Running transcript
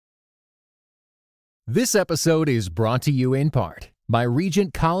This episode is brought to you in part by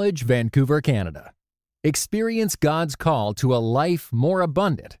Regent College, Vancouver, Canada. Experience God's call to a life more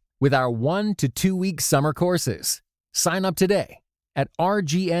abundant with our 1 to 2 week summer courses. Sign up today at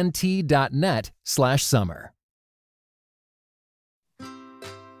rgnt.net/summer.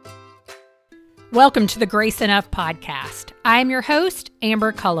 Welcome to the Grace Enough podcast. I'm your host,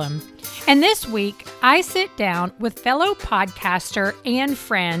 Amber Cullum, and this week I sit down with fellow podcaster and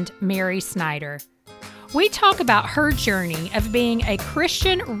friend Mary Snyder. We talk about her journey of being a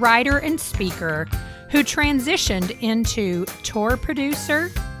Christian writer and speaker who transitioned into tour producer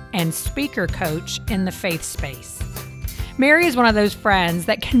and speaker coach in the faith space. Mary is one of those friends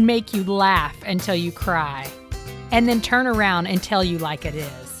that can make you laugh until you cry and then turn around and tell you like it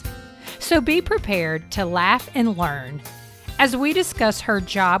is. So be prepared to laugh and learn as we discuss her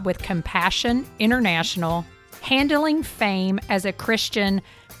job with Compassion International, handling fame as a Christian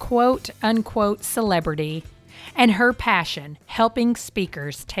quote-unquote celebrity, and her passion helping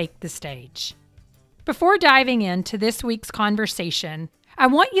speakers take the stage. Before diving into this week's conversation, I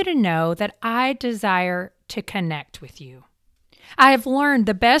want you to know that I desire to connect with you. I have learned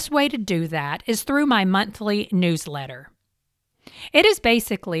the best way to do that is through my monthly newsletter. It is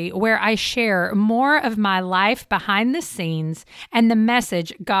basically where I share more of my life behind the scenes and the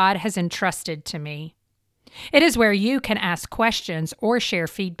message God has entrusted to me. It is where you can ask questions or share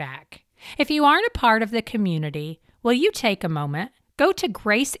feedback. If you aren't a part of the community, will you take a moment, go to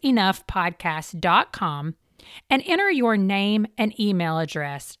graceenoughpodcast.com and enter your name and email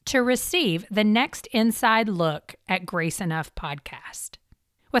address to receive the next inside look at Grace Enough Podcast.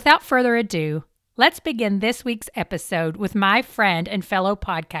 Without further ado, let's begin this week's episode with my friend and fellow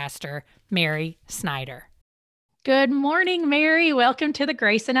podcaster, Mary Snyder. Good morning, Mary. Welcome to the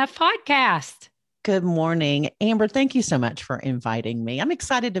Grace Enough Podcast. Good morning, Amber. Thank you so much for inviting me. I'm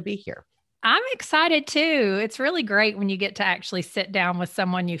excited to be here. I'm excited too. It's really great when you get to actually sit down with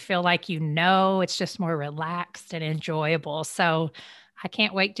someone you feel like you know. It's just more relaxed and enjoyable. So I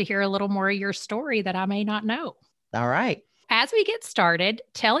can't wait to hear a little more of your story that I may not know. All right. As we get started,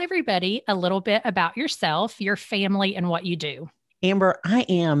 tell everybody a little bit about yourself, your family, and what you do. Amber, I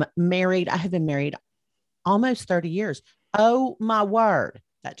am married. I have been married almost 30 years. Oh, my word.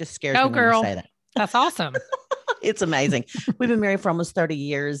 That just scares me when you say that. That's awesome. It's amazing. We've been married for almost 30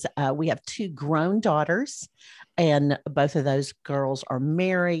 years. We have 2 grown daughters, and both of those girls are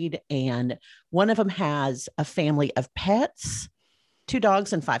married. And one of them has a family of pets, 2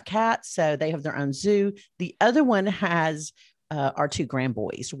 dogs and 5 cats. So they have their own zoo. The other one has our 2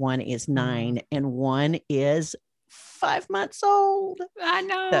 grandboys. One is 9 and one is 5 months old. I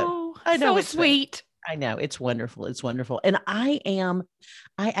know. I know. So it's sweet. I know. It's wonderful. It's wonderful. And I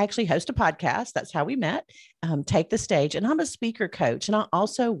actually host a podcast. That's how we met, Take the Stage. And I'm a speaker coach. And I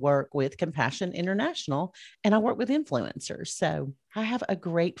also work with Compassion International, and I work with influencers. So I have a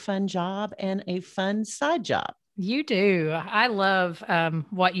great fun job and a fun side job. You do. I love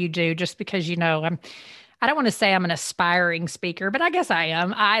what you do just because, I don't want to say I'm an aspiring speaker, but I guess I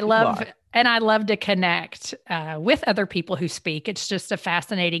am. I love to connect with other people who speak. It's just a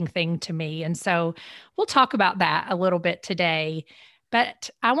fascinating thing to me. And so we'll talk about that a little bit today.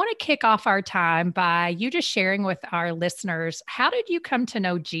 But I want to kick off our time by you just sharing with our listeners, how did you come to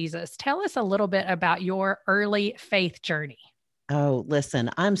know Jesus? Tell us a little bit about your early faith journey. Oh,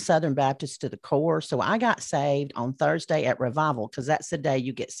 listen, I'm Southern Baptist to the core. So I got saved on Thursday at Revival because that's the day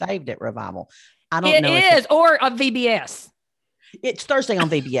you get saved at Revival. I don't know. It is, or on VBS. It's Thursday on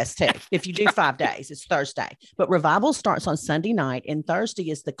VBS too. If you do 5 days, it's Thursday. But Revival starts on Sunday night, and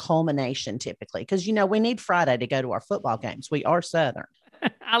Thursday is the culmination typically because, we need Friday to go to our football games. We are Southern.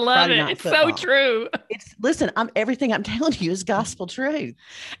 I love Friday it. It's so true. Listen, everything I'm telling you is gospel truth.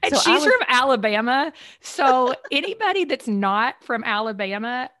 And she's from Alabama. So anybody that's not from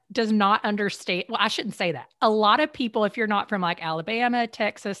Alabama does not understand. Well, I shouldn't say that. A lot of people, if you're not from like Alabama,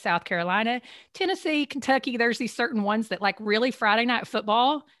 Texas, South Carolina, Tennessee, Kentucky, there's these certain ones that like really Friday night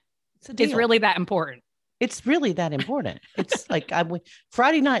football is really that important. It's really that important. It's like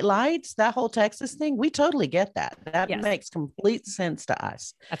Friday Night Lights, that whole Texas thing. We totally get that. That makes complete sense to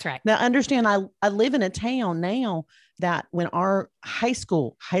us. That's right. Now, understand, I live in a town now that when our high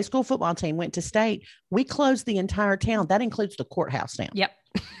school football team went to state, we closed the entire town. That includes the courthouse down. Yep.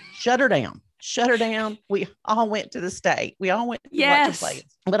 Shut her down. We all went to the state. We all went to watch the plays.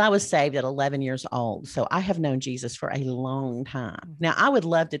 But I was saved at 11 years old. So I have known Jesus for a long time. Now, I would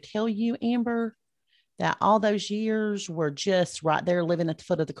love to tell you, Amber, that all those years were just right there living at the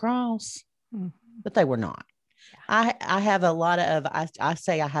foot of the cross, but they were not. I have a lot of, I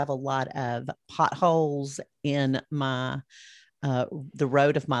say I have a lot of potholes in my, the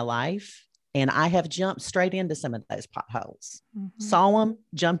road of my life. And I have jumped straight into some of those potholes, Mm-hmm. saw them,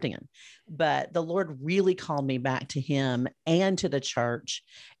 jumped in. But the Lord really called me back to him and to the church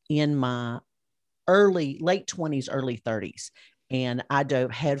in my late 20s, early 30s. And I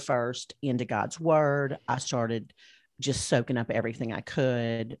dove headfirst into God's word. I started just soaking up everything I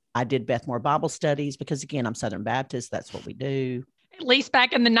could. I did Bethmore Bible studies because, again, I'm Southern Baptist. That's what we do. At least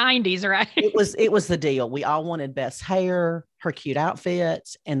back in the 90s, right? It was the deal. We all wanted Beth's hair, her cute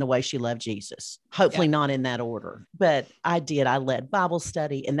outfits, and the way she loved Jesus. Hopefully not in that order, but I did. I led Bible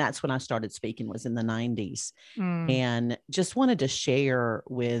study, and that's when I started speaking, was in the 90s. And just wanted to share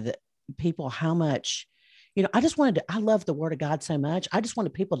with people how much, I love the word of God so much. I just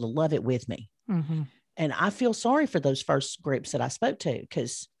wanted people to love it with me. Mm-hmm. And I feel sorry for those first groups that I spoke to,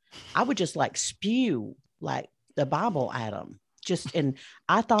 because I would just like spew like the Bible at them. And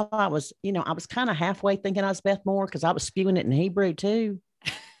I thought I was kind of halfway thinking I was Beth Moore, because I was spewing it in Hebrew too.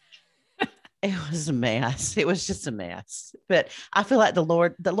 It was a mess. It was just a mess. But I feel like the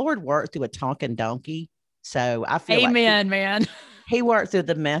Lord worked through a talking donkey. So I feel Amen, man. He worked through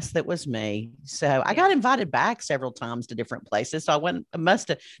the mess that was me. So I got invited back several times to different places. So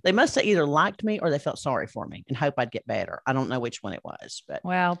they must have either liked me or they felt sorry for me and hope I'd get better. I don't know which one it was, but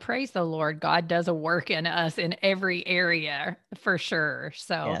well, praise the Lord. God does a work in us in every area for sure.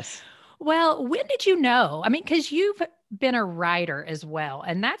 So, yes. Well, when did you know? I mean, because you've been a writer as well,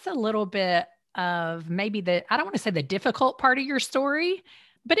 and that's a little bit of maybe I don't want to say the difficult part of your story,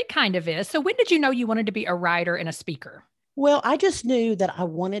 but it kind of is. So when did you know you wanted to be a writer and a speaker? Well, I just knew that I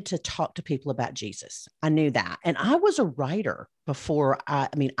wanted to talk to people about Jesus. I knew that. And I was a writer before I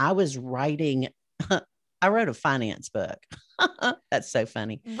was writing. I wrote a finance book. That's so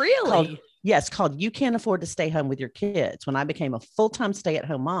funny. Really? Called You Can't Afford to Stay Home with Your Kids, when I became a full-time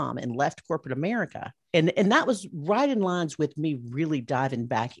stay-at-home mom and left corporate America. And that was right in lines with me really diving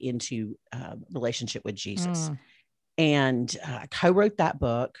back into relationship with Jesus. And I co-wrote that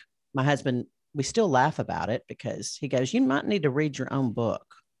book. My husband, we still laugh about it because he goes, you might need to read your own book.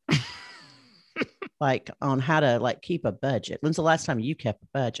 Like on how to like keep a budget. When's the last time you kept a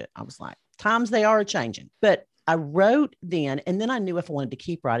budget? I was like, times they are changing. But I wrote then, and then I knew if I wanted to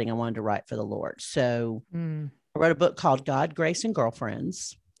keep writing, I wanted to write for the Lord. So I wrote a book called God, Grace, and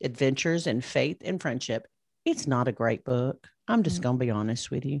Girlfriends, Adventures in Faith and Friendship. It's not a great book. I'm just going to be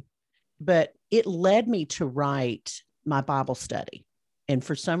honest with you. But it led me to write my Bible study. And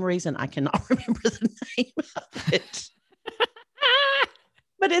for some reason, I cannot remember the name of it.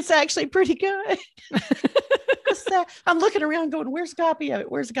 But it's actually pretty good. I'm looking around going, where's a copy of it?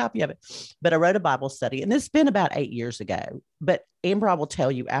 Where's a copy of it? But I wrote a Bible study, and it's been about 8 years ago. But Amber, I will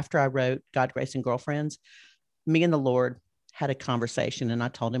tell you, after I wrote God, Grace, and Girlfriends, me and the Lord had a conversation, and I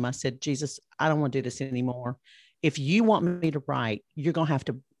told him, I said, Jesus, I don't want to do this anymore. If you want me to write, it's going to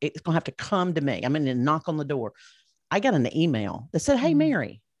have to come to me. I'm going to knock on the door. I got an email that said, hey,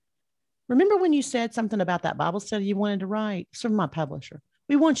 Mary, remember when you said something about that Bible study you wanted to write? It's from my publisher.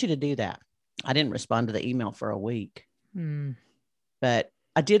 We want you to do that. I didn't respond to the email for a week, but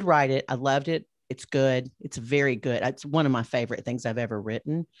I did write it. I loved it. It's good. It's very good. It's one of my favorite things I've ever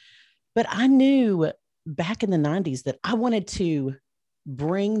written. But I knew back in the 90s that I wanted to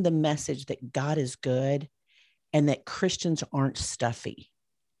bring the message that God is good and that Christians aren't stuffy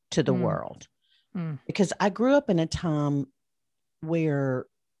to the world. Because I grew up in a time where,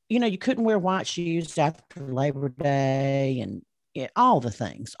 you couldn't wear white shoes after Labor Day and all the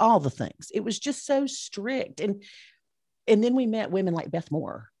things. It was just so strict. And then we met women like Beth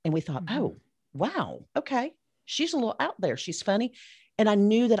Moore, and we thought, oh, wow, okay, she's a little out there. She's funny. And I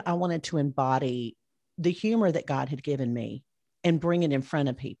knew that I wanted to embody the humor that God had given me and bring it in front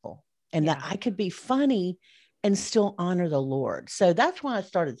of people, and that I could be funny and still honor the Lord. So that's why I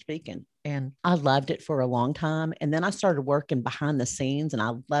started speaking, and I loved it for a long time. And then I started working behind the scenes, and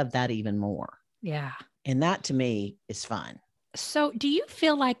I love that even more. Yeah. And that to me is fun. So do you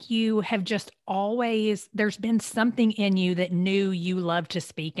feel like you have just always, there's been something in you that knew you loved to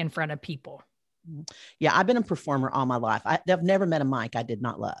speak in front of people? Yeah, I've been a performer all my life. I've never met a mic I did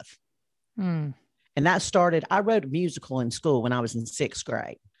not love. And that started, I wrote a musical in school when I was in 6th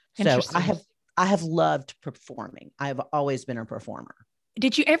grade. So I have loved performing. I have always been a performer.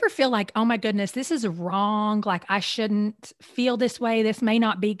 Did you ever feel like, oh my goodness, this is wrong? Like I shouldn't feel this way. This may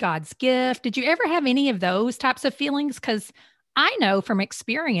not be God's gift. Did you ever have any of those types of feelings? Because I know from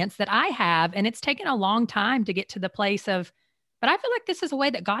experience that I have, and it's taken a long time to get to the place of, but I feel like this is a way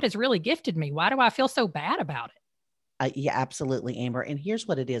that God has really gifted me. Why do I feel so bad about it? Yeah, absolutely, Amber. And here's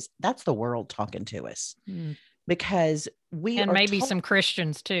what it is. That's the world talking to us. Because and maybe some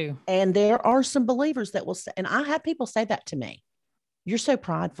Christians too. And there are some believers that will say, and I have people say that to me. You're so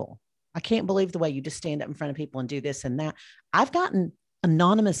prideful. I can't believe the way you just stand up in front of people and do this and that. I've gotten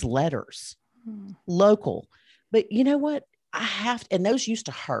anonymous letters, local, but you know what? And those used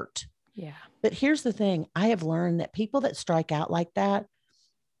to hurt. Yeah. But here's the thing. I have learned that people that strike out like that,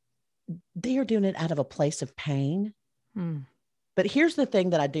 they are doing it out of a place of pain. But here's the thing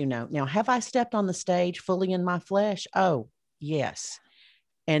that I do know. Now, have I stepped on the stage fully in my flesh? Oh, yes.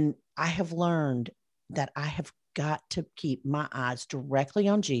 And I have learned that I have got to keep my eyes directly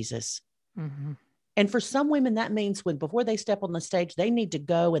on Jesus. And for some women, that means before they step on the stage, they need to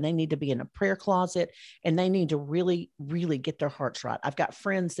go and they need to be in a prayer closet and they need to really, really get their hearts right. I've got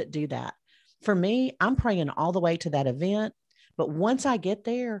friends that do that. For me, I'm praying all the way to that event. But once I get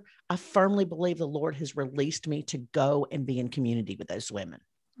there, I firmly believe the Lord has released me to go and be in community with those women.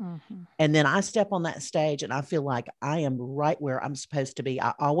 And then I step on that stage and I feel like I am right where I'm supposed to be.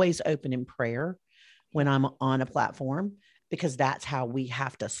 I always open in prayer when I'm on a platform, because that's how we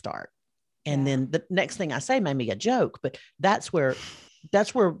have to start. And then the next thing I say may be a joke, but that's where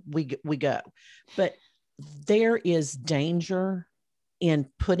we go. But there is danger in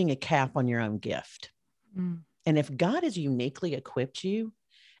putting a cap on your own gift. And if God has uniquely equipped you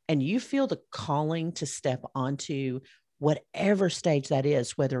and you feel the calling to step onto whatever stage that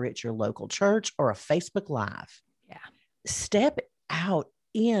is, whether it's your local church or a Facebook Live, step out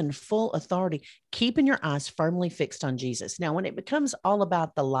in full authority, keeping your eyes firmly fixed on Jesus. Now, when it becomes all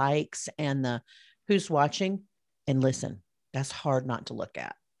about the likes and the who's watching, and listen, that's hard not to look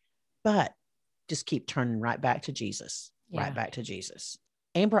at, but just keep turning right back to Jesus, right back to Jesus.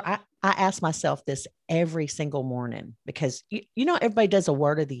 Amber, I ask myself this every single morning because, you know, everybody does a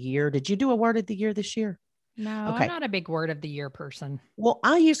word of the year. Did you do a word of the year this year? No, okay. I'm not a big word of the year person. Well,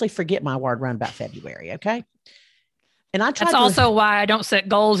 I usually forget my word around about February. Okay. And that's also why I don't set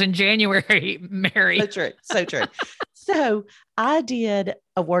goals in January, Mary. So true. So true. So I did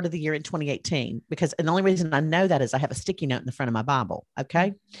a word of the year in 2018 and the only reason I know that is I have a sticky note in the front of my Bible.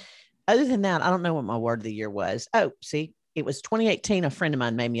 Okay. Other than that, I don't know what my word of the year was. Oh, see, it was 2018. A friend of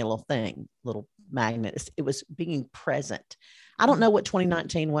mine made me a little magnet. It was being present. I don't know what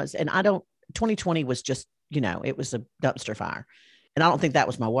 2019 was. And 2020 was just, it was a dumpster fire. And I don't think that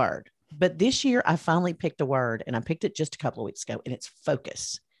was my word. But this year I finally picked a word, and I picked it just a couple of weeks ago, and it's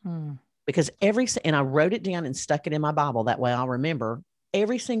focus. Because and I wrote it down and stuck it in my Bible. That way I'll remember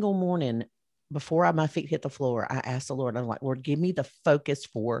every single morning before my feet hit the floor. I asked the Lord, I'm like, Lord, give me the focus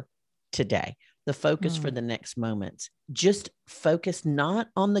for today, the focus for the next moments. Just focus not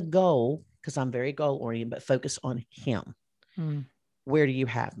on the goal, because I'm very goal oriented, but focus on Him. Where do you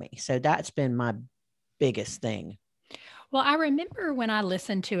have me? So that's been my biggest thing. Well, I remember when I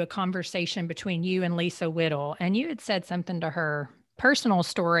listened to a conversation between you and Lisa Whittle, and you had said something to her, personal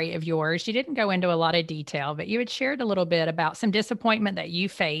story of yours. You didn't go into a lot of detail, but you had shared a little bit about some disappointment that you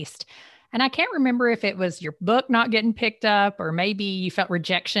faced. And I can't remember if it was your book not getting picked up, or maybe you felt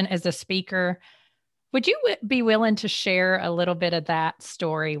rejection as a speaker. Would you be willing to share a little bit of that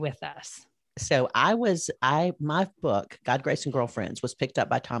story with us? So my book, God, Grace, and Girlfriends, was picked up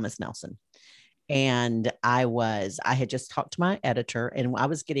by Thomas Nelson. And I had just talked to my editor, and I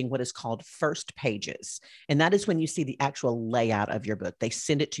was getting what is called first pages. And that is when you see the actual layout of your book. They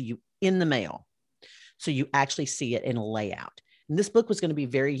send it to you in the mail. So you actually see it in a layout. And this book was going to be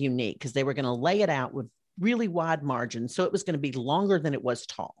very unique because they were going to lay it out with really wide margins. So it was going to be longer than it was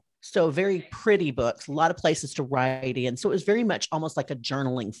tall. So a very pretty book, a lot of places to write in. So it was very much almost like a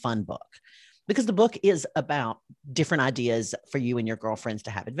journaling fun book, because the book is about different ideas for you and your girlfriends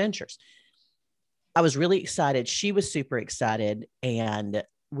to have adventures. I was really excited. She was super excited. And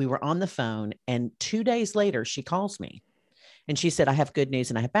we were on the phone. And 2 days later, she calls me and she said, I have good news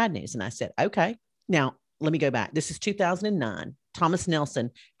and I have bad news. And I said, okay. Now, let me go back. This is 2009. Thomas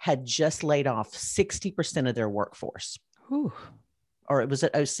Nelson had just laid off 60% of their workforce. Ooh. Or it was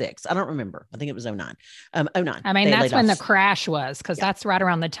at 06. I don't remember. I think it was 09. 09. I mean, that's when the crash was, because that's right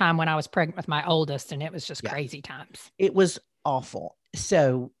around the time when I was pregnant with my oldest, and it was just crazy times. It was awful.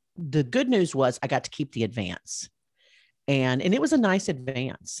 So the good news was I got to keep the advance, and it was a nice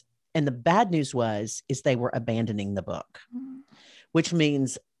advance. And the bad news is they were abandoning the book, which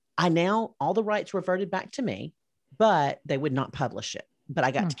means all the rights reverted back to me, but they would not publish it. But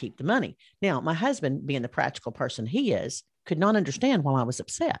I got to keep the money. Now, my husband, being the practical person he is, could not understand why I was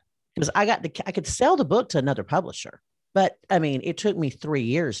upset, because I could sell the book to another publisher. But I mean, it took me 3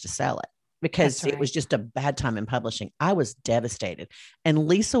 years to sell it because it was just a bad time in publishing. I was devastated. And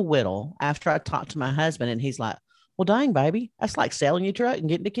Lisa Whittle, after I talked to my husband, and he's like, well, dang, baby, that's like selling your truck and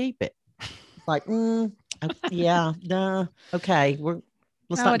getting to keep it. Like, yeah, no, okay.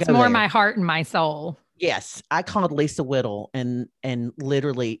 Let's not go it's more there. my heart and my soul. Yes, I called Lisa Whittle and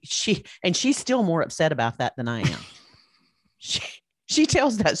literally she's still more upset about that than I am. she she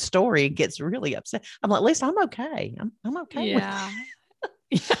tells that story and gets really upset. I'm like, Lisa, I'm okay. I'm okay with Yeah.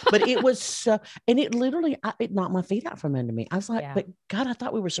 but it was so, and it literally, it knocked my feet out from under me. I was like, Yeah. but God, I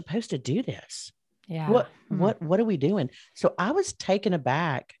thought we were supposed to do this. Yeah. What are we doing? So I was taken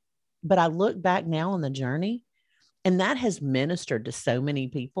aback, but I look back now on the journey and that has ministered to so many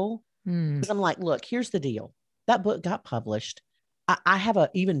people. Because I'm like, look, here's the deal. That book got published. I have an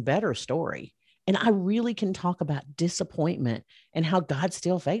even better story. And I really can talk about disappointment and how God's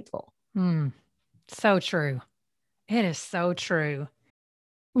still faithful. So true. It is so true.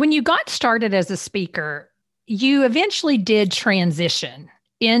 When you got started as a speaker, you eventually did transition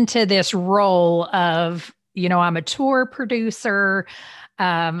into this role of, I'm a tour producer.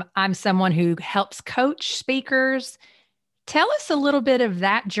 I'm someone who helps coach speakers. Tell us a little bit of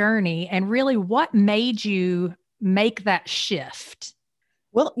that journey and really what made you make that shift.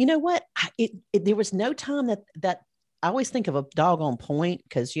 Well, you know what? There was no time that I always think of a dog on point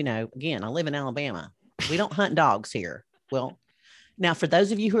because, again, I live in Alabama. We don't hunt dogs here. Well, now for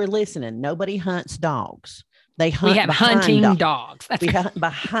those of you who are listening, nobody hunts dogs. They hunt. We have hunting dogs. We hunt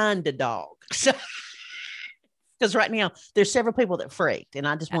behind the dog. So, because right now there's several people that freaked, and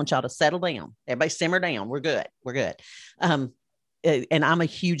I just want y'all to settle down. Everybody simmer down. We're good. We're good. And I'm a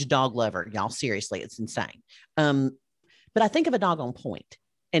huge dog lover, y'all. Seriously, it's insane. But I think of a dog on point.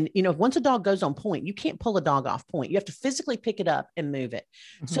 And, once a dog goes on point, you can't pull a dog off point. You have to physically pick it up and move it.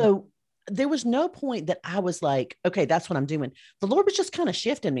 Mm-hmm. So there was no point that I was like, okay, that's what I'm doing. The Lord was just kind of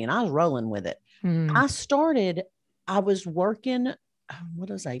shifting me and I was rolling with it. I was working. What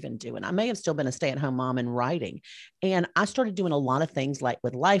was I even doing? I may have still been a stay-at-home mom and writing. And I started doing a lot of things like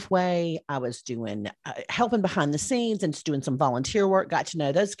with Lifeway. I was doing helping behind the scenes and doing some volunteer work, got to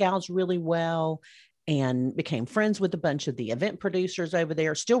know those gals really well and became friends with a bunch of the event producers over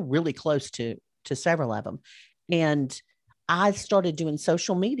there, still really close to several of them. And I started doing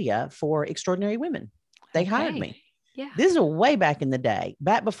social media for Extraordinary Women. They hired me. Yeah. This is way back in the day,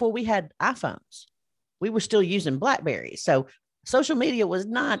 back before we had iPhones. We were still using BlackBerries. So social media was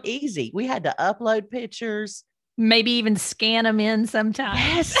not easy. We had to upload pictures. Maybe even scan them in sometimes.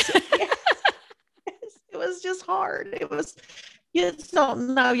 Yes. It was just hard. It was, you just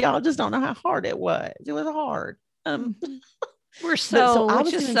don't know. Y'all just don't know how hard it was. It was hard. We're which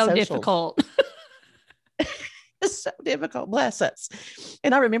is so difficult. It's so difficult. Bless us.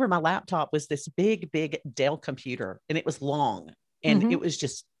 And I remember my laptop was this big, big Dell computer and it was long and it was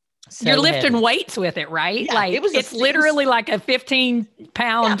just, so you're lifting heavy. Weights with it, right? Yeah, like it's literally like a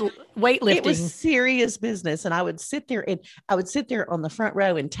 15-pound weightlifting. It was serious business. And I would sit there on the front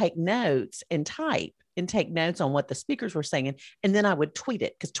row and take notes and type and take notes on what the speakers were saying. And then I would tweet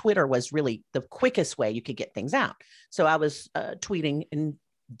it because Twitter was really the quickest way you could get things out. So I was tweeting and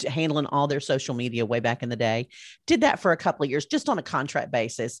handling all their social media way back in the day. Did that for a couple of years, just on a contract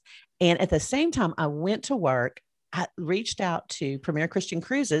basis. And at the same time, I went to work. I reached out to Premier Christian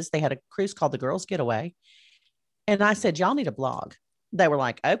Cruises. They had a cruise called the Girls Getaway. And I said, y'all need a blog. They were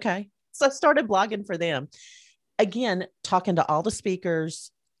like, okay. So I started blogging for them. Again, talking to all the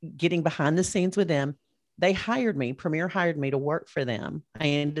speakers, getting behind the scenes with them. They hired me. Premier hired me to work for them. I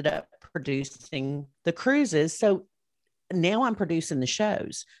ended up producing the cruises. So now I'm producing the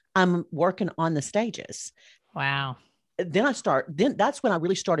shows. I'm working on the stages. Wow. Then that's when I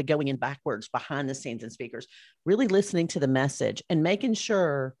really started going in backwards behind the scenes and speakers, really listening to the message and making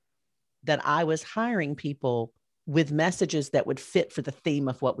sure that I was hiring people with messages that would fit for the theme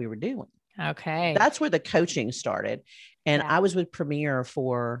of what we were doing. Okay. That's where the coaching started. And I was with Premier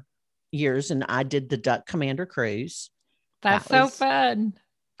for years and I did the Duck Commander cruise. That's so fun.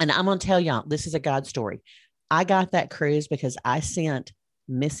 And I'm going to tell y'all, this is a God story. I got that cruise because I sent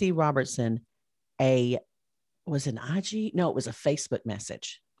Missy Robertson was an IG? No, it was a Facebook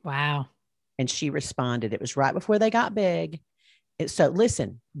message. Wow. And she responded. It was right before they got big. So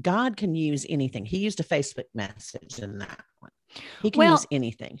listen, God can use anything. He used a Facebook message in that one. He can use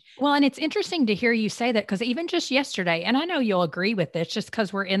anything. Well, and it's interesting to hear you say that because even just yesterday, and I know you'll agree with this just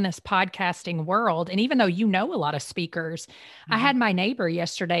because we're in this podcasting world. And even though you know a lot of speakers, I had my neighbor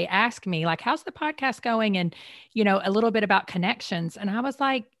yesterday ask me like, how's the podcast going? And, a little bit about connections. And I was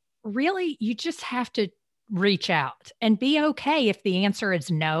like, really, you just have to reach out and be okay if the answer is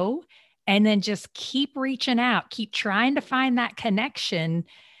no. And then just keep reaching out, keep trying to find that connection.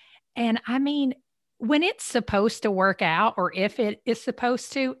 And I mean, when it's supposed to work out, or if it is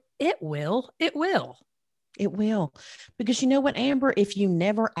supposed to, it will. Because you know what, Amber, if you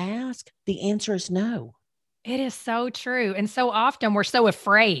never ask, the answer is no. It is so true. And so often we're so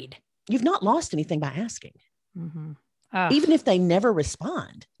afraid. you've not lost anything by asking. Mm-hmm. Even if they never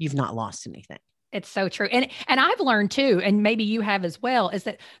respond, you've not lost anything. It's so true. And I've learned too, and maybe you have as well, is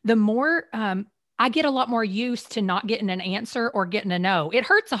that the more I get a lot more used to not getting an answer or getting a no. It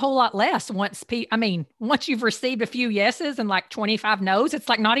hurts a whole lot less once once you've received a few yeses and like 25 no's, it's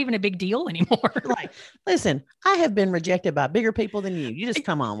like not even a big deal anymore. Right. Listen, I have been rejected by bigger people than you. You just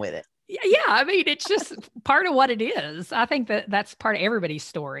come on with it. Yeah. I mean, it's just part of what it is. I think that that's part of everybody's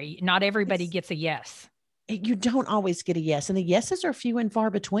story. Not everybody gets a yes. You don't always get a yes. And the yeses are few and far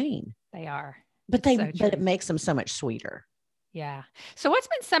between. They are. But it makes them so much sweeter. Yeah. So what's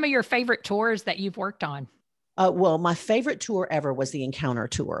been some of your favorite tours that you've worked on? Well, my favorite tour ever was the Encounter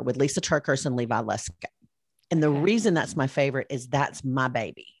Tour with Lisa TerKeurst and Levi Lusko. And the reason that's my favorite is that's my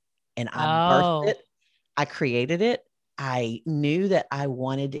baby. And I birthed it. I created it. I knew that I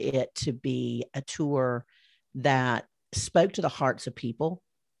wanted it to be a tour that spoke to the hearts of people,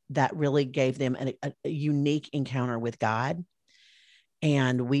 that really gave them a unique encounter with God.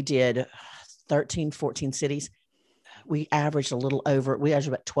 And we did 13, 14 cities. We averaged about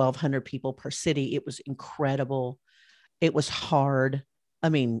 1,200 people per city. It was incredible. It was hard. I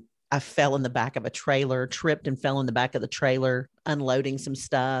mean, I fell in the back of a trailer, tripped and fell in the back of the trailer, unloading some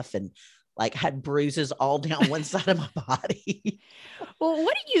stuff, and like had bruises all down one side of my body. Well,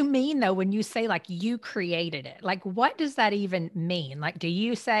 what do you mean though, when you say like you created it? Like, what does that even mean? Like, do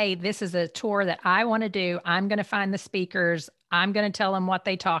you say this is a tour that I want to do? I'm going to find the speakers. I'm going to tell them what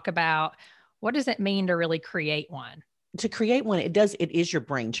they talk about. What does it mean to really create one? To create one, it is your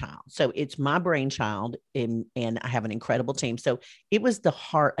brainchild. So it's my brainchild, and I have an incredible team. So it was the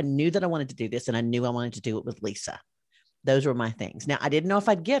heart. I knew that I wanted to do this, and I knew I wanted to do it with Lisa. Those were my things. Now I didn't know if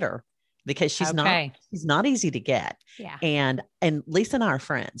I'd get her, because she's not easy to get. Yeah. And Lisa and I are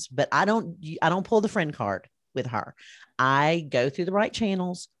friends, but I don't pull the friend card with her. I go through the right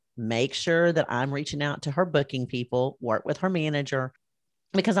channels, make sure that I'm reaching out to her booking people, work with her manager,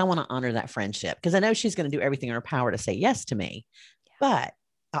 because I want to honor that friendship, because I know she's going to do everything in her power to say yes to me. Yeah. But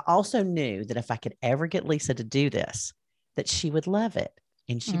I also knew that if I could ever get Lisa to do this, that she would love it.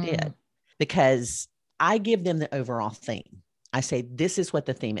 And she did, because I give them the overall theme. I say, this is what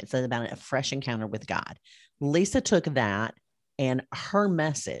the theme is. It's about a fresh encounter with God. Lisa took that, and her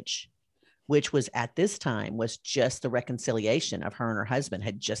message, which was at this time was just the reconciliation of her and her husband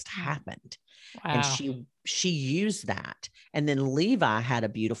had just happened. Wow. And she used that. And then Levi had a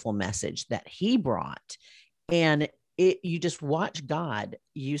beautiful message that he brought. And you just watch God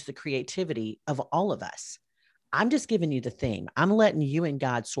use the creativity of all of us. I'm just giving you the theme. I'm letting you and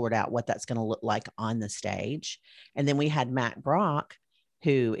God sort out what that's going to look like on the stage. And then we had Matt Brock,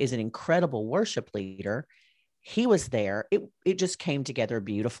 who is an incredible worship leader. He was there. It just came together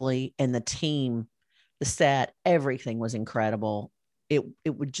beautifully. And the team, the set, everything was incredible. It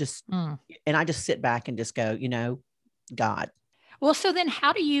would just, and I just sit back and just go, God. Well, so then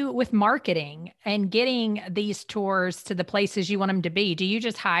how do you, with marketing and getting these tours to the places you want them to be, do you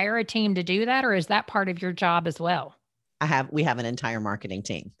just hire a team to do that? Or is that part of your job as well? We have an entire marketing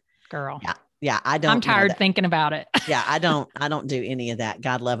team. Girl. Yeah. I'm tired thinking about it. Yeah. I don't do any of that.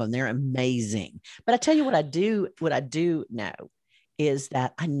 God love them. They're amazing. But I tell you what I do know is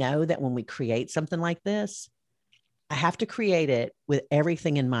that I know that when we create something like this, I have to create it with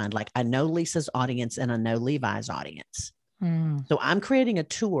everything in mind. Like, I know Lisa's audience and I know Levi's audience. So I'm creating a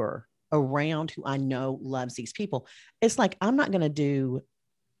tour around who I know loves these people. It's like, I'm not going to do,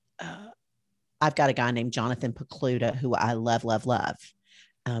 I've got a guy named Jonathan Pokluda who I love.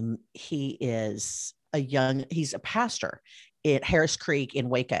 He is he's a pastor at Harris Creek in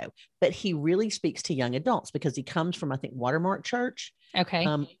Waco, but he really speaks to young adults because he comes from, I think, Watermark Church. Okay.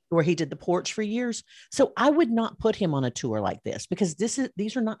 Where he did the porch for years. So I would not put him on a tour like this, because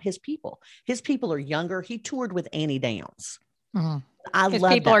these are not his people. His people are younger. He toured with Annie Downs. His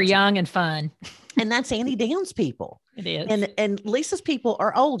people are young and fun. And that's Annie Downs' people. It is. And Lisa's people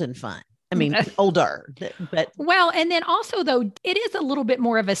are old and fun. I mean, older, but well, and then also though, it is a little bit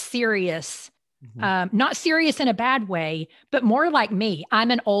more of a serious, not serious in a bad way, but more like me. I'm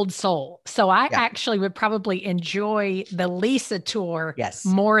an old soul. So I actually would probably enjoy the Lisa tour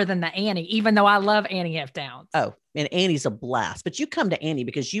more than the Annie, even though I love Annie F. Downs. Oh, and Annie's a blast, but you come to Annie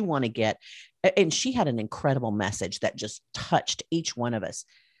because you want to get, and she had an incredible message that just touched each one of us.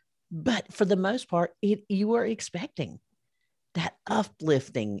 But for the most part, you were expecting that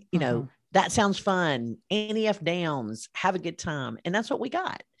uplifting, that sounds fun. Annie F. Downs, have a good time. And that's what we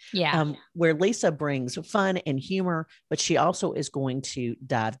got. Yeah. Where Lisa brings fun and humor, but she also is going to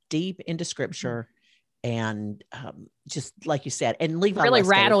dive deep into scripture and just like you said, and Levi really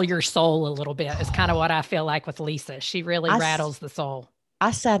rattle your soul a little bit is kind of what I feel like with Lisa. She really rattles the soul.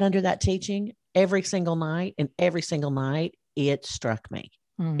 I sat under that teaching every single night, and every single night it struck me.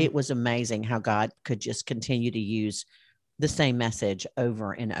 It was amazing how God could just continue to use the same message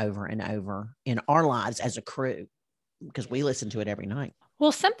over and over and over in our lives as a crew, because we listen to it every night.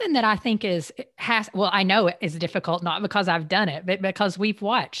 Well, something that I think I know it is difficult, not because I've done it, but because we've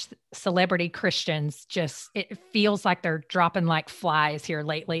watched celebrity Christians it feels like they're dropping like flies here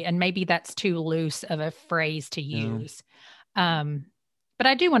lately. And maybe that's too loose of a phrase to use. But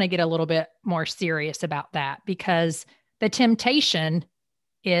I do want to get a little bit more serious about that, because the temptation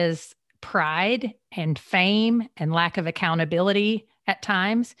is pride and fame and lack of accountability at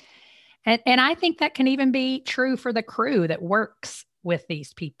times. And I think that can even be true for the crew that works with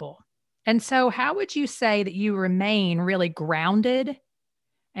these people. And so how would you say that you remain really grounded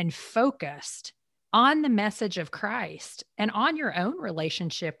and focused on the message of Christ and on your own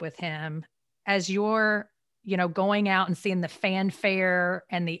relationship with him as you're, going out and seeing the fanfare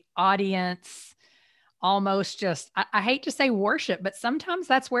and the audience almost just, I hate to say worship, but sometimes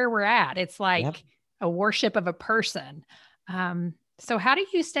that's where we're at. It's like a worship of a person. So how do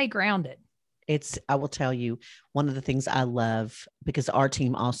you stay grounded? I will tell you, one of the things I love, because our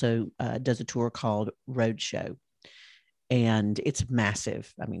team also does a tour called Roadshow, and it's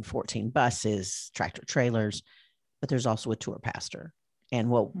massive. 14 buses, tractor trailers, but there's also a tour pastor. And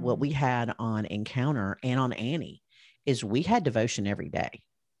what we had on Encounter and on Annie is we had devotion every day.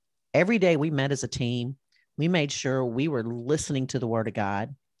 Every day we met as a team. We made sure we were listening to the word of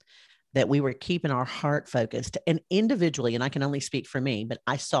God, that we were keeping our heart focused, and individually, and I can only speak for me, but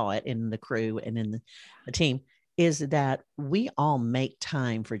I saw it in the crew and in the team, is that we all make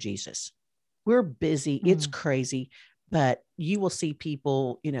time for Jesus. We're busy. It's crazy, but you will see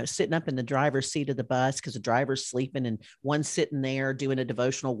people, sitting up in the driver's seat of the bus because the driver's sleeping, and one's sitting there doing a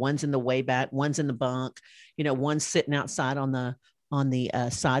devotional, one's in the way back, one's in the bunk, one's sitting outside on the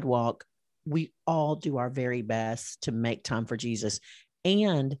sidewalk. We all do our very best to make time for Jesus.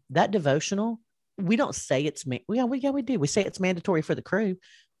 And that devotional, we don't say it's, we do. We say it's mandatory for the crew.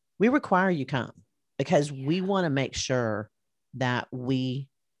 We require you come, because we want to make sure that we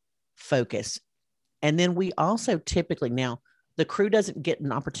focus. And then we also typically, now the crew doesn't get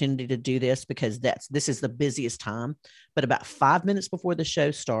an opportunity to do this because this is the busiest time, but about 5 minutes before the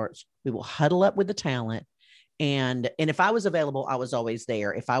show starts, we will huddle up with the talent. And if I was available, I was always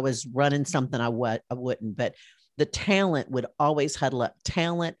there. If I was running something, I wouldn't, but the talent would always huddle up.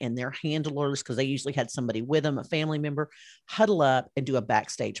 Talent and their handlers, because they usually had somebody with them, a family member, huddle up and do a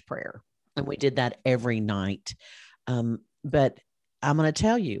backstage prayer. And we did that every night. But I'm going to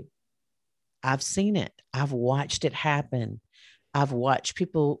tell you, I've seen it. I've watched it happen. I've watched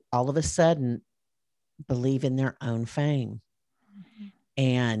people all of a sudden believe in their own fame.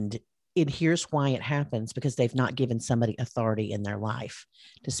 And here's why it happens, because they've not given somebody authority in their life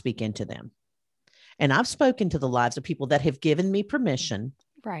to speak into them. And I've spoken to the lives of people that have given me permission,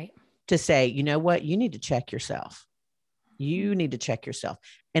 right, to say, you know what, you need to check yourself. You need to check yourself.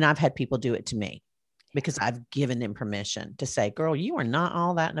 And I've had people do it to me because I've given them permission to say, girl, you are not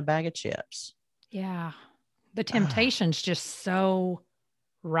all that in a bag of chips. Yeah. The temptation's just so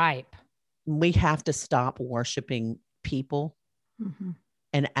ripe. We have to stop worshiping people.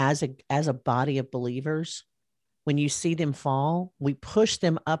 And as a body of believers, when you see them fall, we push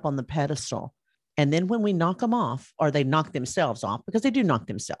them up on the pedestal. And then when we knock them off, or they knock themselves off, because they do knock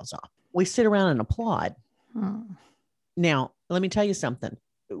themselves off, we sit around and applaud. Now, let me tell you something.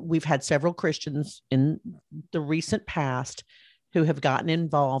 We've had several Christians in the recent past who have gotten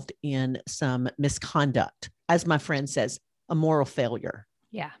involved in some misconduct. As my friend says, a moral failure.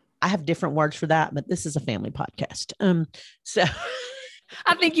 Yeah. I have different words for that, but this is a family podcast. So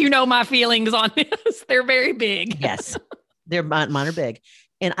I think my feelings on this. They're very big. Yes, mine are big.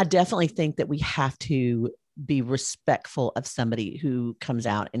 And I definitely think that we have to be respectful of somebody who comes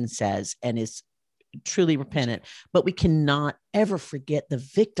out and says, and is truly repentant, but we cannot ever forget the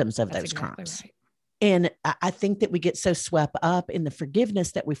victims of those crimes. Right. And I think that we get so swept up in the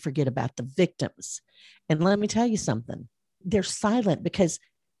forgiveness that we forget about the victims. And let me tell you something, they're silent because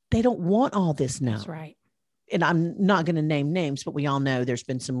they don't want all this now. That's right. And I'm not going to name names, but we all know there's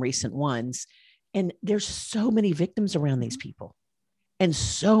been some recent ones. And there's so many victims around these people and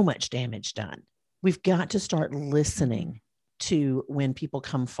so much damage done. We've got to start listening to when people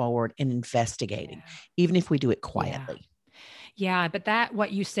come forward and investigating, even if we do it quietly. Yeah. But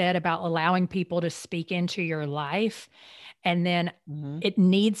what you said about allowing people to speak into your life, and then it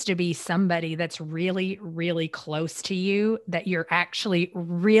needs to be somebody that's really, really close to you, that you're actually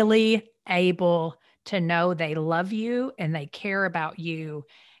really able to know they love you and they care about you.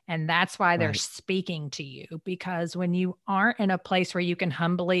 And that's why they're Right. speaking to you, because when you aren't in a place where you can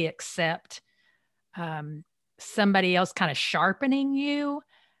humbly accept somebody else kind of sharpening you,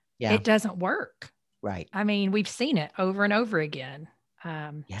 Yeah. it doesn't work. Right. I mean, we've seen it over and over again.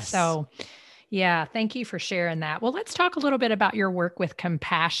 Yes. So yeah, thank you for sharing that. Well, let's talk a little bit about your work with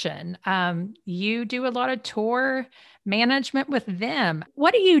Compassion. You do a lot of tour management with them.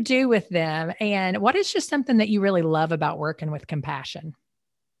 What do you do with them? And what is just something that you really love about working with Compassion?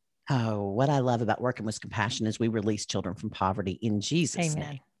 Oh, what I love about working with Compassion is we release children from poverty in Jesus' Amen.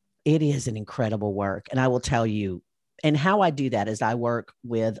 name. It is an incredible work. And I will tell you, and how I do that is I work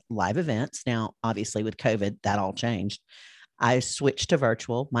with live events. Now, obviously, with COVID, that all changed. I switched to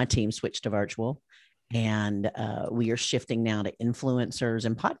virtual. My team switched to virtual. And we are shifting now to influencers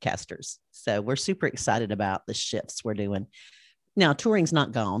and podcasters. So we're super excited about the shifts we're doing. Now, touring's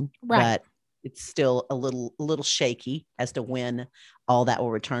not gone, but it's still a little shaky as to when all that will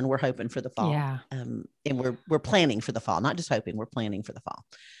return. We're hoping for the fall. Yeah. And we're planning for the fall, not just hoping, we're planning for the fall.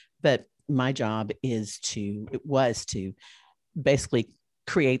 But my job was to basically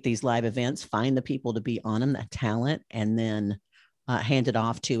create these live events, find the people to be on them, that talent, and then hand it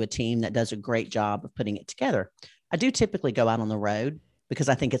off to a team that does a great job of putting it together. I do typically go out on the road because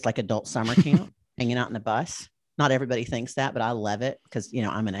I think it's like adult summer camp, hanging out in the bus. Not everybody thinks that, but I love it because,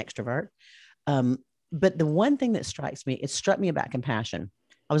 I'm an extrovert. But the one thing that struck me about Compassion.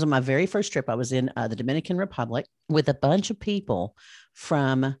 I was on my very first trip. I was in the Dominican Republic with a bunch of people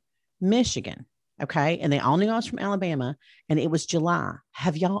from Michigan. Okay. And they all knew I was from Alabama, and it was July.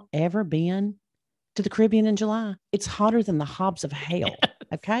 Have y'all ever been to the Caribbean in July? It's hotter than the hobs of hell.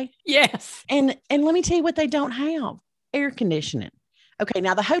 Okay. Yes. And let me tell you what they don't have: air conditioning. Okay.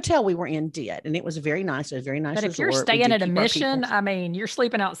 Now the hotel we were in did, and it was very nice. It was a very nice. But if you're resort. staying at a Mission, I mean, you're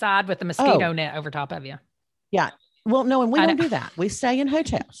sleeping outside with the mosquito net over top of you. Yeah. Well, no, and we don't do that. We stay in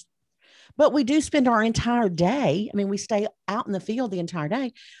hotels, but we do spend our entire day. I mean, we stay out in the field the entire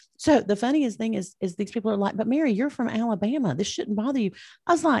day. So the funniest thing is these people are like, "But Mary, you're from Alabama. This shouldn't bother you."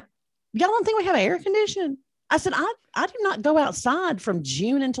 I was like, "Y'all don't think we have air conditioning?" I said, I do not go outside from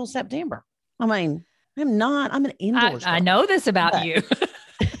June until September. I mean, I'm an indoors girl. I know this about you.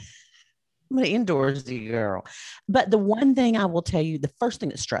 I'm an indoorsy girl. But the one thing I will tell you, the first thing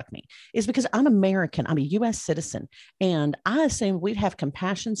that struck me is because I'm American, I'm a US citizen, and I assumed we'd have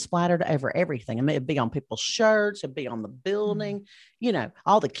Compassion splattered over everything. I mean, it'd be on people's shirts, it'd be on the building,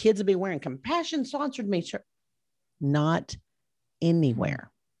 all the kids would be wearing Compassion sponsored me shirt. Not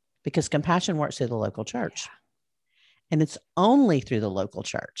anywhere, because Compassion works through the local church. Yeah. And it's only through the local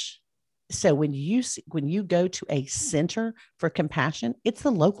church. So when you go to a center for Compassion, it's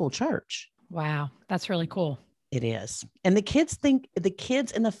the local church. Wow. That's really cool. It is. And the kids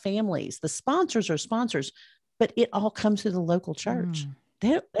and the families, the sponsors are sponsors, but it all comes through the local church.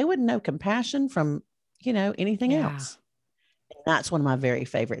 They wouldn't know Compassion from, anything else. And that's one of my very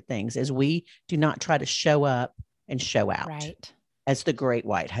favorite things is we do not try to show up and show out as the great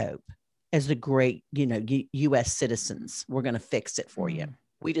white hope, as the great, US citizens. We're going to fix it for you.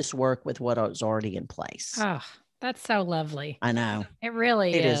 We just work with what is already in place. Oh, that's so lovely. I know. It really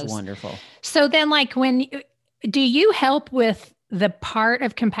is. It is wonderful. So then do you help with the part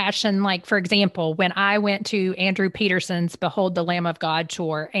of Compassion? Like, for example, when I went to Andrew Peterson's Behold the Lamb of God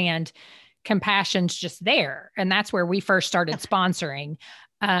tour, and Compassion's just there. And that's where we first started sponsoring.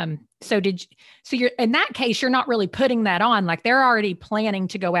 So you're, in that case, you're not really putting that on, like they're already planning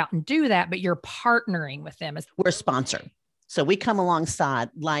to go out and do that, but you're partnering with them. We're a sponsor. So we come alongside,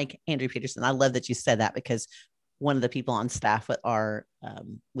 like Andrew Peterson. I love that you said that, because one of the people on staff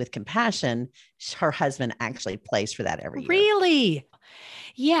with Compassion, her husband actually plays for that every year. Really?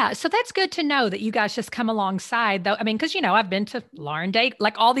 Yeah. So that's good to know that you guys just come alongside, though. I mean, because, I've been to Lauren Daigle,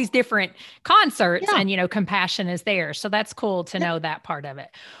 like all these different concerts, and, Compassion is there. So that's cool to know that part of it.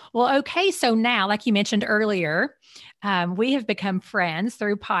 Well, okay. So now, like you mentioned earlier, we have become friends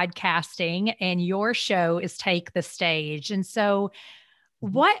through podcasting, and your show is Take the Stage. And so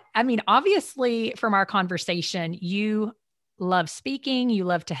obviously from our conversation, you love speaking, you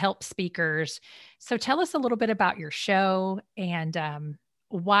love to help speakers. So tell us a little bit about your show and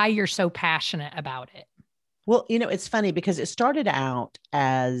why you're so passionate about it. Well, it's funny because it started out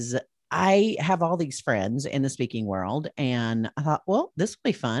as I have all these friends in the speaking world, and I thought, well, this will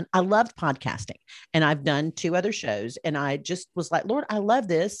be fun. I loved podcasting, and I've done 2 other shows, and I just was like, Lord, I love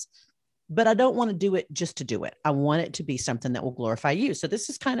this, but I don't want to do it just to do it. I want it to be something that will glorify you. So this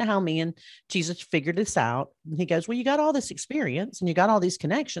is kind of how me and Jesus figured this out. And he goes, well, you got all this experience and you got all these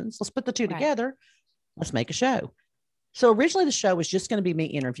connections. Let's put the 2 together. Let's make a show. So originally the show was just going to be me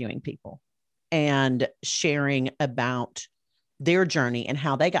interviewing people and sharing about their journey and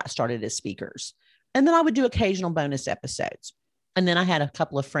how they got started as speakers. And then I would do occasional bonus episodes. And then I had a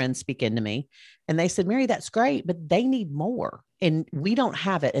couple of friends speak into me and they said, Mary, that's great, but they need more. And we don't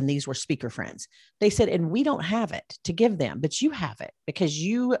have it. And these were speaker friends. They said, and we don't have it to give them, but you have it because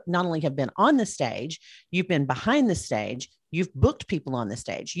you not only have been on the stage, you've been behind the stage, you've booked people on the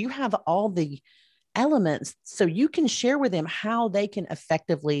stage, you have all the elements so you can share with them how they can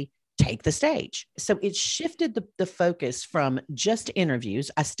effectively take the stage. So it shifted the focus from just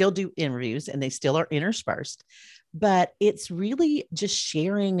interviews. I still do interviews and they still are interspersed, but it's really just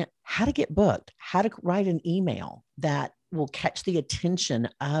sharing how to get booked, how to write an email that will catch the attention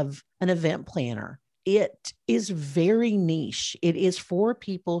of an event planner. It is very niche. It is for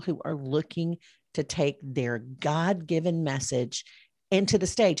people who are looking to take their God-given message into the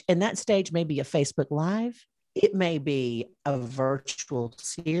stage. And that stage may be a Facebook Live. It may be a virtual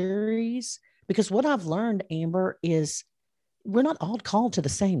series, because what I've learned, Amber, is we're not all called to the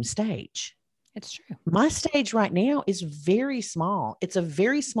same stage. It's true. My stage right now is very small. It's a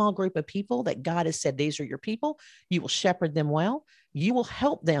very small group of people that God has said, these are your people. You will shepherd them well. You will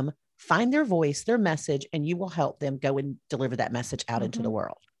help them find their voice, their message, and you will help them go and deliver that message out into the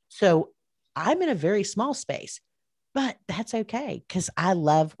world. So I'm in a very small space. But that's okay, because I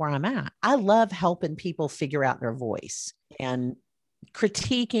love where I'm at. I love helping people figure out their voice and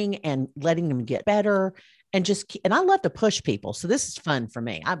critiquing and letting them get better. And I love to push people. So this is fun for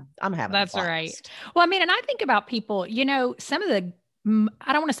me. I'm having That's a blast. Right. Well, I mean, and I think about people, some of the,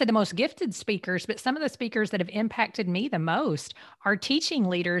 I don't want to say the most gifted speakers, but some of the speakers that have impacted me the most are teaching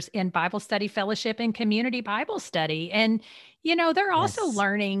leaders in Bible study fellowship and community Bible study. And, they're also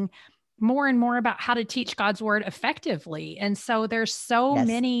learning more and more about how to teach God's word effectively. And so there's so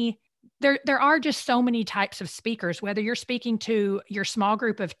many, there are just so many types of speakers, whether you're speaking to your small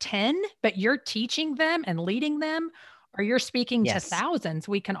group of 10, but you're teaching them and leading them, or you're speaking to thousands.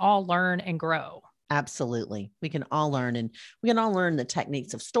 We can all learn and grow. Absolutely. We can all learn, and we can all learn the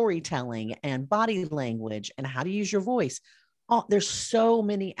techniques of storytelling and body language and how to use your voice. There's so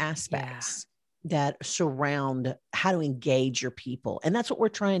many aspects that surround how to engage your people. And that's what we're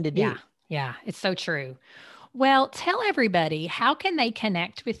trying to do. Yeah, it's so true. Well, tell everybody, how can they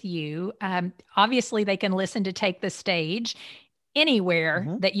connect with you? Obviously, they can listen to Take the Stage anywhere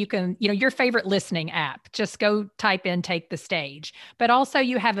that you can, your favorite listening app. Just go type in Take the Stage. But also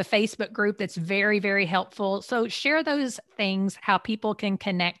you have a Facebook group that's very, very helpful. So share those things, how people can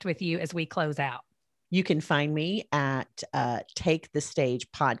connect with you as we close out. You can find me at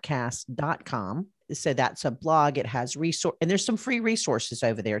takethestagepodcast.com. So that's a blog. It has resource, and there's some free resources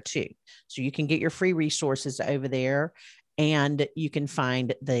over there too. So you can get your free resources over there, and you can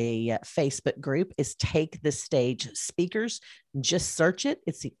find the Facebook group is Take the Stage Speakers. Just search it.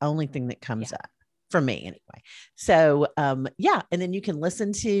 It's the only thing that comes up for me anyway. So, and then you can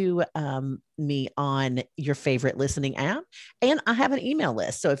listen to me on your favorite listening app, and I have an email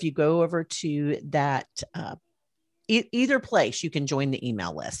list. So if you go over to that, either place, you can join the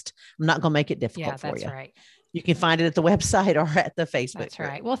email list. I'm not going to make it difficult for you. That's right. You can find it at the website or at the Facebook That's group.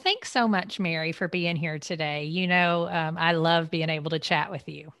 Right. Well, thanks so much, Mary, for being here today. I love being able to chat with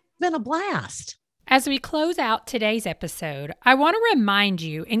you. It's been a blast. As we close out today's episode, I want to remind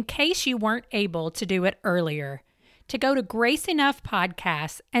you, in case you weren't able to do it earlier, to go to Grace Enough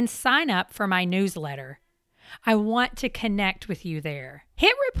Podcasts and sign up for my newsletter. I want to connect with you there.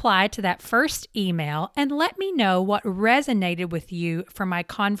 Hit reply to that first email and let me know what resonated with you from my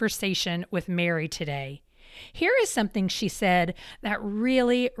conversation with Mary today. Here is something she said that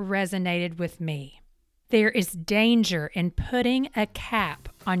really resonated with me. There is danger in putting a cap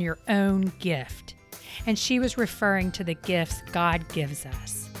on your own gift. And she was referring to the gifts God gives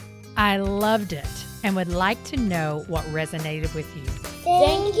us. I loved it and would like to know what resonated with you.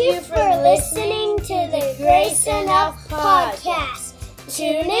 Thank you for listening to the Grace Enough Podcast.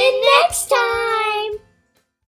 Tune in next time.